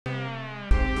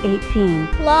18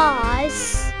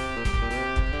 plus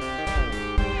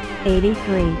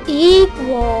 83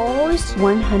 equals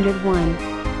 101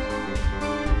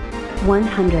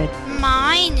 100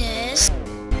 minus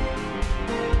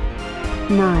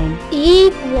 9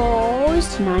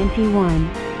 equals 91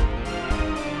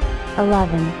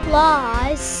 11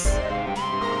 plus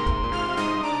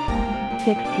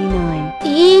 69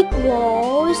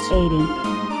 equals 80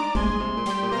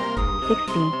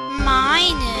 60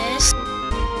 minus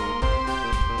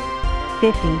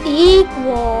 50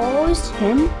 equals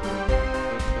 10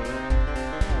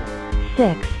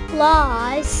 6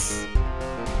 plus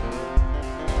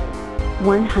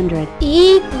 100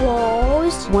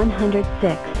 equals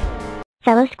 106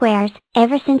 Fellow squares,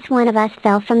 ever since one of us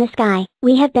fell from the sky,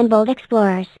 we have been bold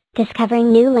explorers,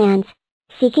 discovering new lands,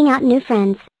 seeking out new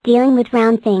friends, dealing with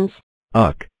round things.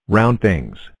 Ugh, round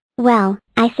things. Well,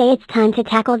 I say it's time to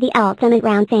tackle the ultimate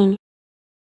round thing.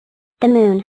 The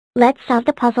moon. Let's solve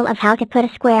the puzzle of how to put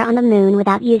a square on the moon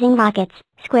without using rockets,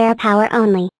 square power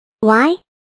only. Why?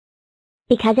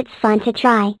 Because it's fun to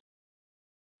try.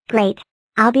 Great.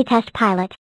 I'll be test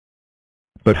pilot.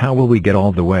 But how will we get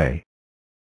all the way?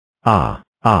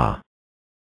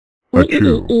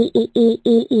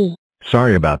 Achoo.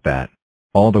 Sorry about that.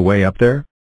 All the way up there?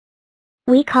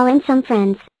 We call in some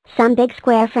friends, some big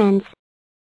square friends.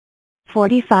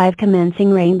 45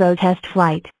 commencing rainbow test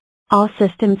flight. All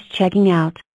systems checking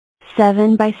out.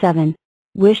 7 by 7.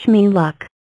 Wish me luck.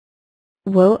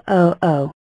 Whoa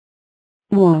oh.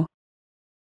 Whoa.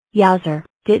 Yowzer,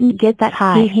 didn't get that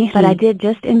high, but I did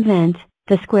just invent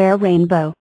the square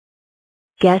rainbow.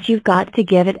 Guess you've got to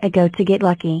give it a go to get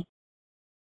lucky.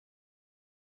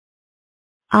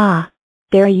 Ah,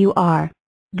 there you are.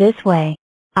 This way.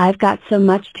 I've got so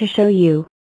much to show you.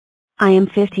 I am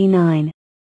 59.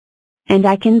 And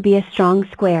I can be a strong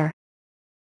square.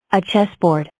 A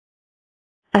chessboard.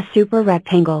 A super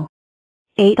rectangle.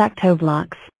 8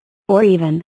 octoblocks. Or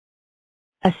even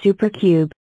a super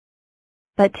cube.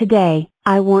 But today,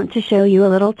 I want to show you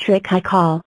a little trick I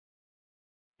call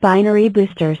binary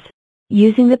boosters.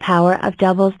 Using the power of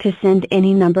doubles to send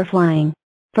any number flying.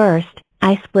 First,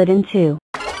 I split in two.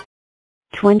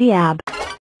 20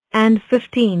 and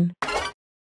 15.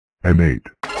 And 8.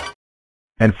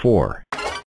 And 4.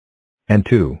 And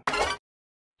 2.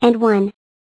 And 1.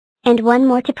 And one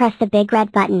more to press the big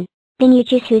red button. Then you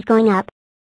choose who's going up.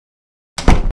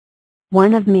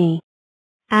 One of me.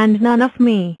 And none of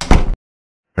me.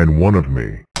 And 1 of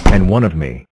me. And 1 of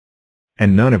me.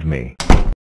 And none of me.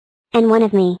 And 1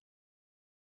 of me.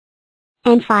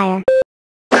 And fire.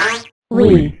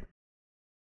 We.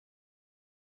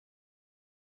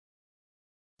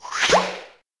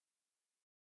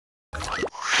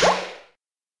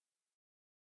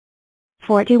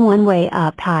 "41 way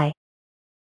up high."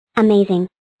 Amazing.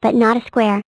 But not a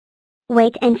square.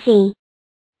 Wait and see.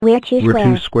 We're two We're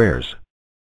two squares. squares.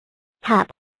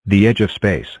 Top. The edge of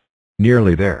space.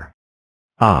 Nearly there.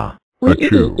 Ah.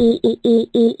 Achoo.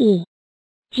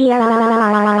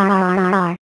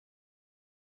 Grrrr.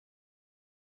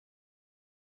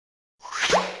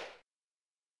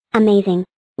 Amazing.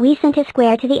 We sent a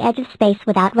square to the edge of space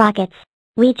without rockets.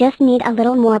 We just need a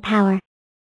little more power.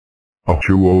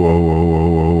 Achoo.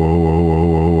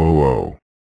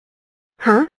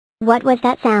 Huh? What was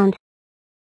that sound?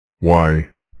 Why,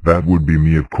 that would be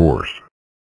me, of course.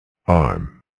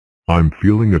 I'm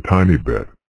feeling a tiny bit.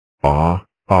 Wow.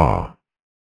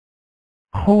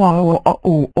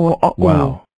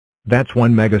 That's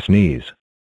one mega sneeze.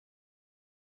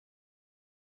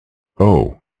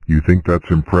 Oh, you think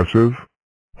that's impressive?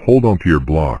 Hold on to your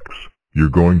blocks. You're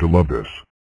going to love this.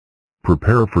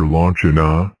 Prepare for launch in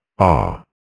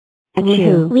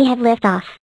Achoo. We have liftoff.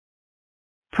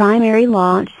 Primary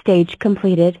launch stage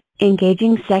completed,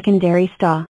 engaging secondary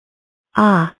star.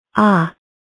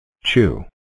 Chew.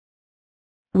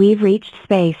 We've reached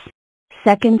space.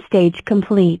 Second stage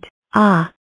complete.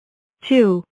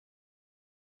 2.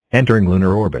 Entering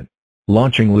lunar orbit.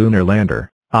 Launching lunar lander.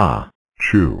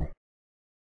 chew.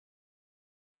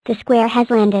 The square has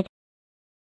landed.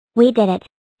 We did it.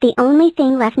 The only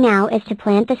thing left now is to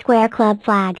plant the Square Club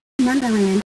flag.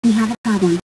 Numberland, we have a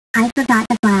problem. I forgot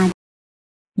the flag.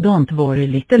 Don't worry,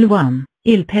 little one.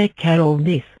 I'll take care of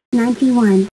this.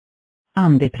 91.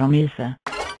 Andy promise.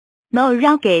 No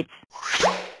rockets.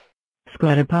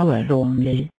 Square power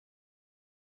only.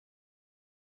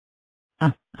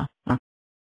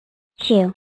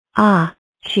 Chew.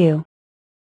 Chew.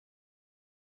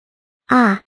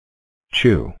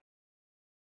 Chew.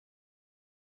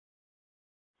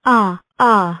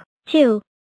 Chew.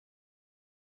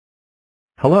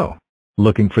 Hello.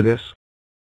 Looking for this?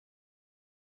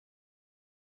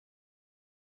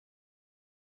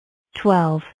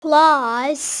 12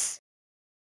 plus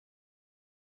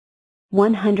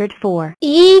 104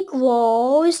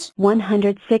 equals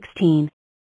 116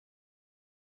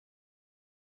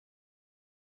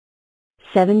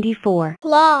 74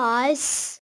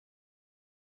 plus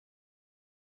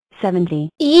 70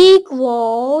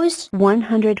 equals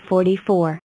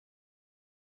 144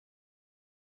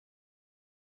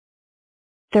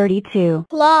 32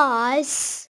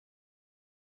 plus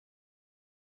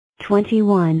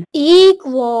 21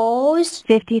 equals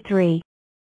 53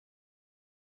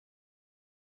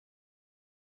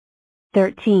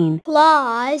 13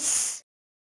 plus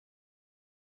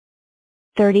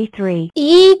 33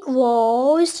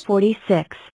 equals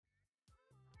 46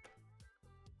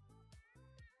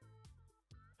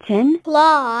 10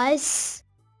 plus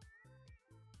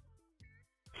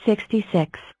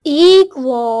 66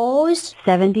 equals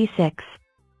 76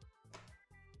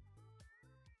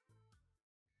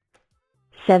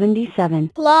 77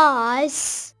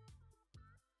 plus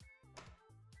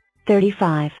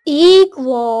 35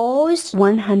 equals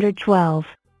 112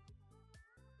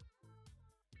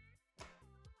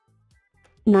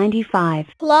 95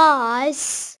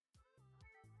 plus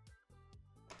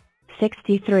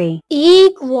 63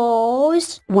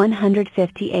 equals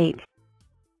 158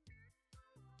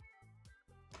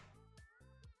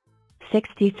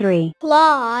 63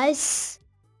 plus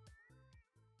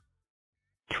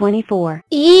 24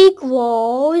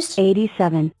 equals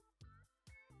 87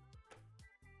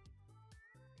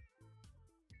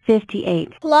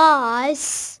 58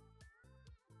 plus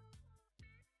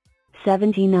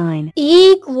 79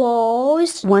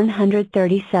 equals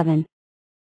 137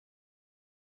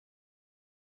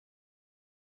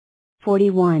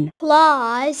 41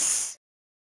 plus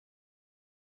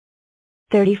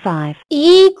 35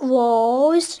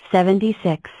 equals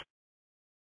 76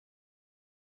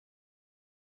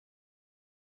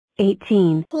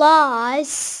 18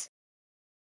 plus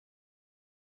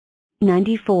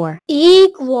 94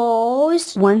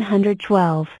 equals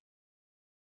 112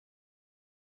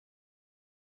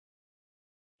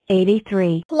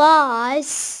 83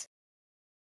 plus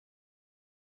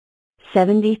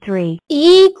 73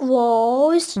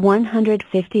 equals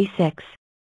 156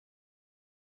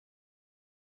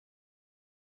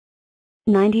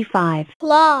 95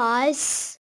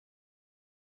 plus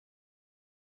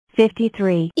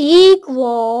 53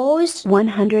 equals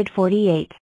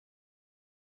 148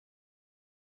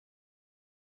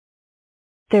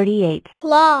 38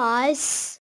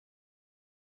 plus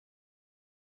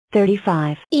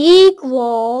 35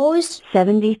 equals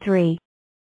 73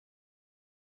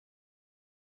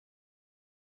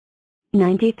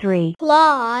 93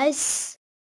 plus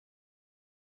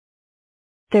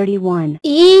 31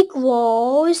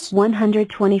 equals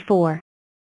 124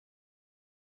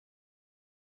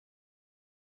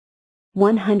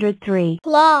 103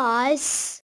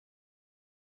 plus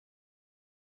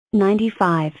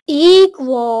 95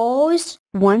 equals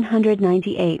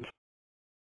 198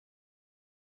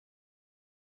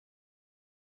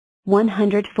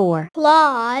 104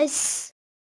 plus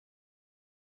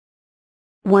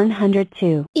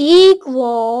 102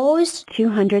 equals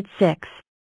 206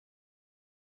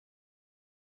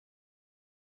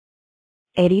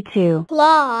 82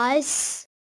 plus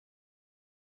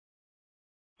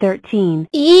 13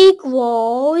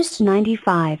 equals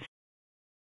 95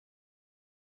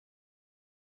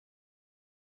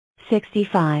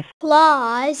 65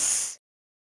 plus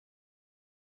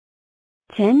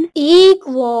 10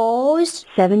 equals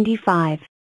 75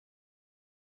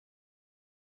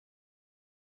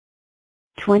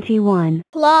 21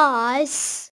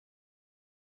 plus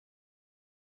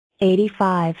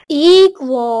 85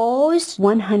 equals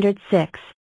 106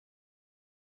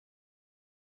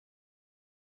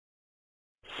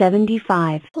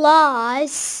 75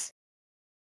 plus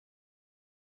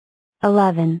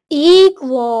 11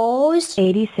 equals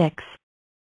 86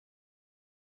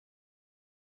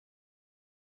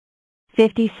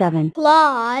 57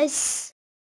 plus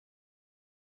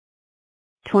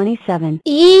 27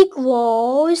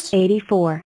 equals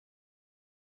 84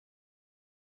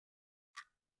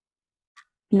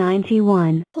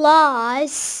 91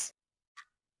 plus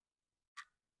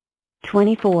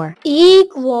 24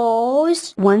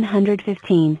 equals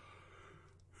 115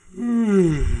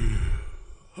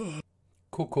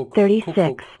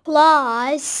 36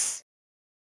 plus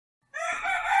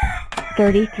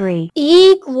 33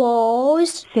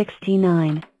 equals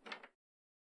 69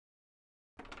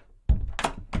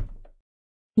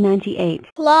 98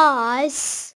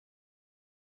 plus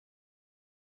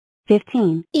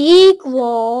 15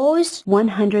 equals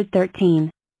 113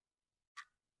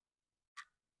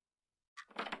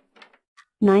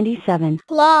 97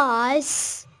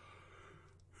 plus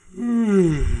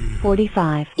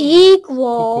 45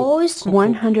 equals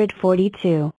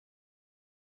 142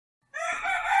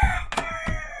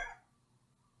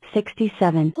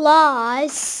 67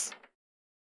 plus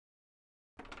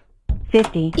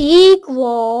 50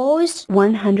 equals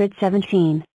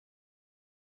 117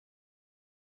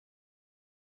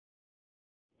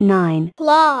 9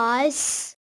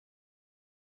 plus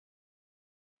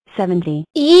 70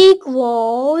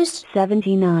 equals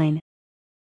 79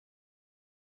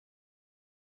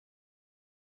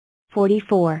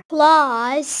 44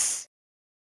 plus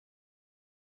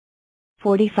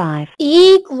 45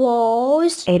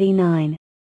 equals 89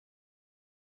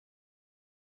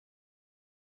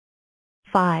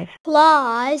 5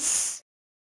 plus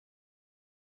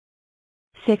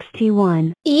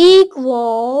 61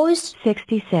 equals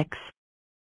 66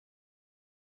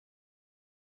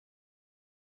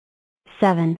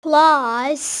 7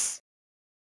 plus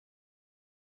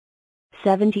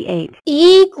 78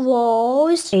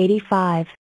 equals 85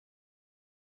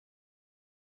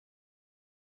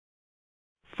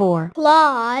 4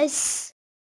 plus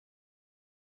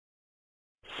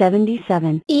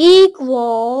 77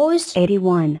 equals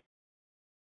 81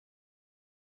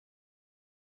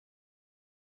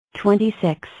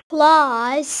 26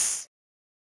 plus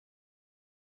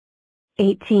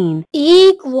 18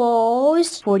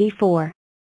 equals 44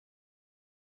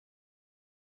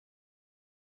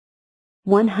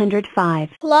 105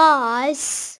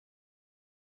 plus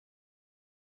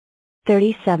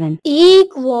 37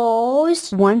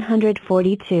 equals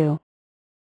 142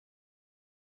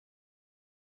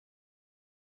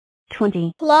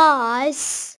 20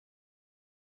 plus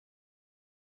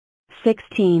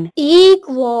 16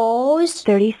 equals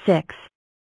 36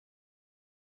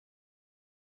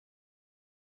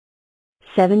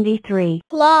 73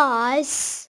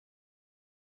 plus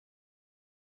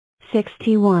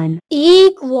 61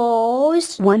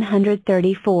 equals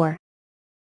 134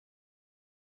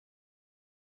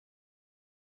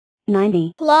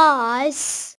 90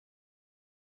 plus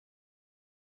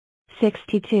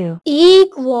 62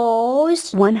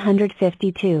 equals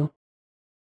 152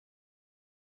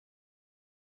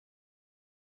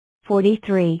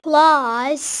 43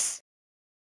 plus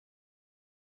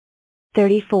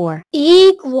 34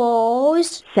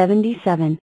 equals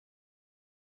 77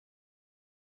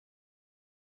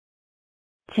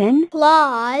 10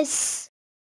 plus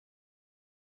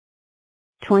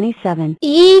 27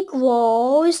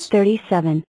 equals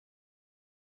 37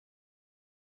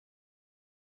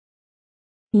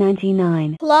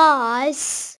 99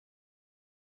 plus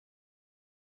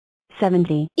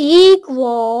 70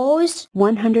 equals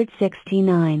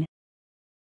 169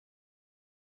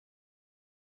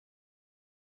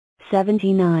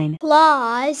 79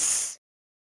 plus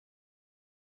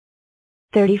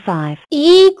 35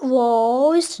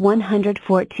 equals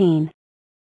 114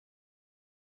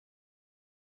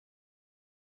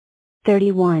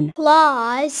 31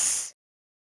 plus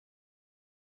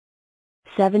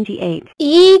 78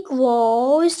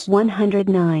 equals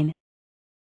 109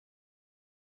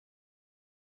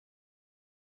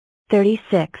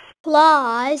 36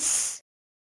 plus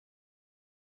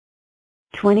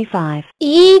 25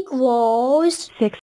 equals 6